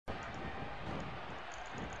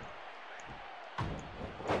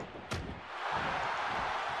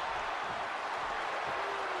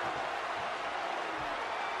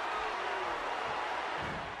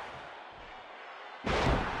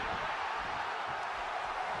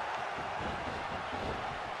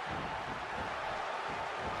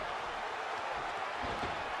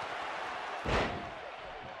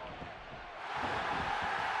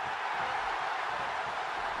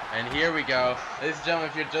And here we go. Ladies and gentlemen,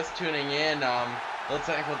 if you're just tuning in, little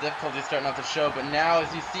technical difficulties starting off the show, but now,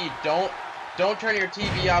 as you see, don't turn your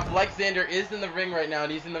TV off. Alexander is in the ring right now,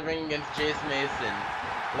 and he's in the ring against Jace Mason.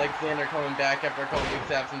 Alexander coming back after a couple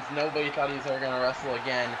weeks absence. Nobody thought he was ever going to wrestle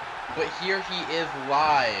again, but here he is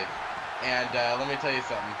live. And let me tell you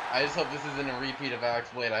something. I just hope this isn't a repeat of Alex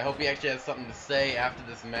Blade. I hope he actually has something to say after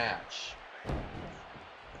this match.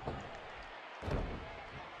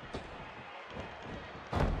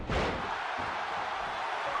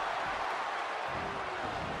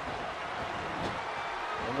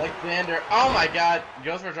 Alexander, oh my god,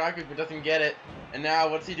 goes for drop kick but doesn't get it. And now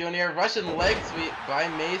what's he doing here? Russian leg sweep by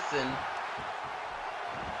Mason.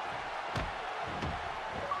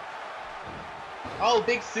 Oh,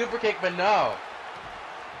 big super kick, but no.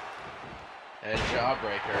 And a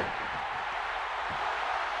jawbreaker.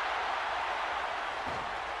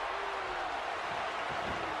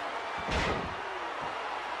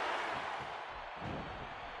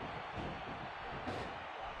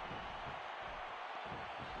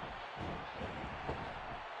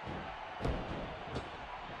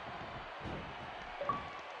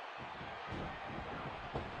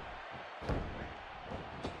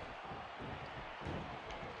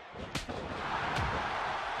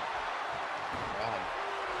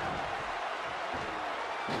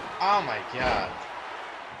 Oh my god.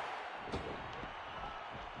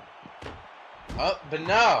 Oh, but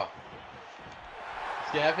no.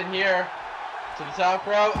 What's gonna happen here? To the top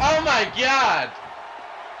row. Oh my god!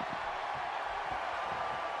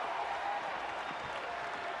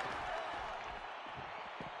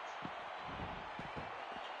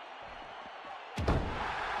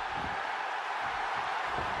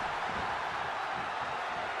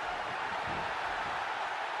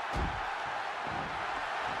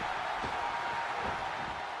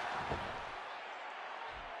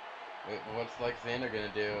 Wait, what's Alexander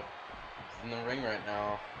gonna do? He's in the ring right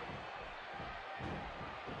now.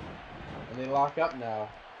 And they lock up now.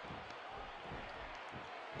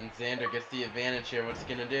 And Xander gets the advantage here. What's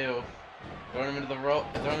he gonna do? Throwing him into the rope,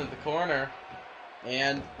 throwing him into the corner.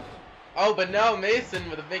 And oh, but no, Mason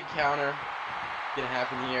with a big counter. What's gonna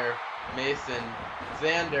happen here? Mason,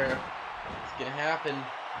 Xander. What's gonna happen?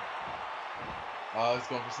 Oh, he's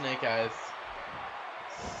going for Snake Eyes.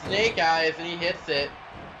 Snake Eyes, and he hits it.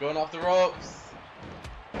 Going off the ropes.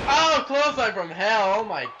 Oh, clothesline from hell. Oh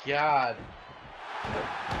my god.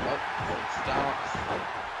 Oh, stomps.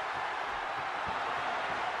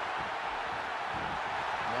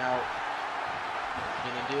 Now,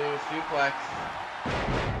 gonna do suplex.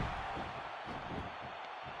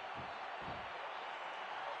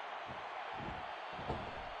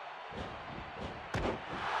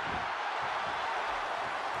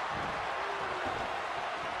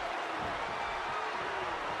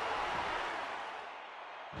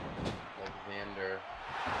 Alexander.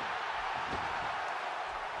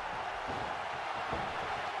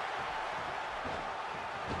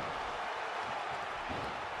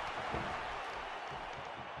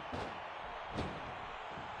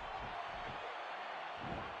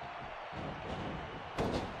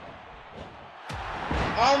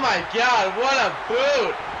 Oh my god, what a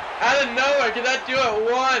boot! Out of nowhere, can that do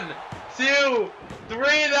it? 1, 2,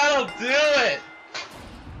 3, that'll do it!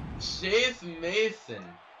 Jace Mason.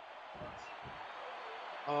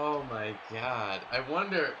 Oh my god. I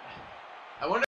wonder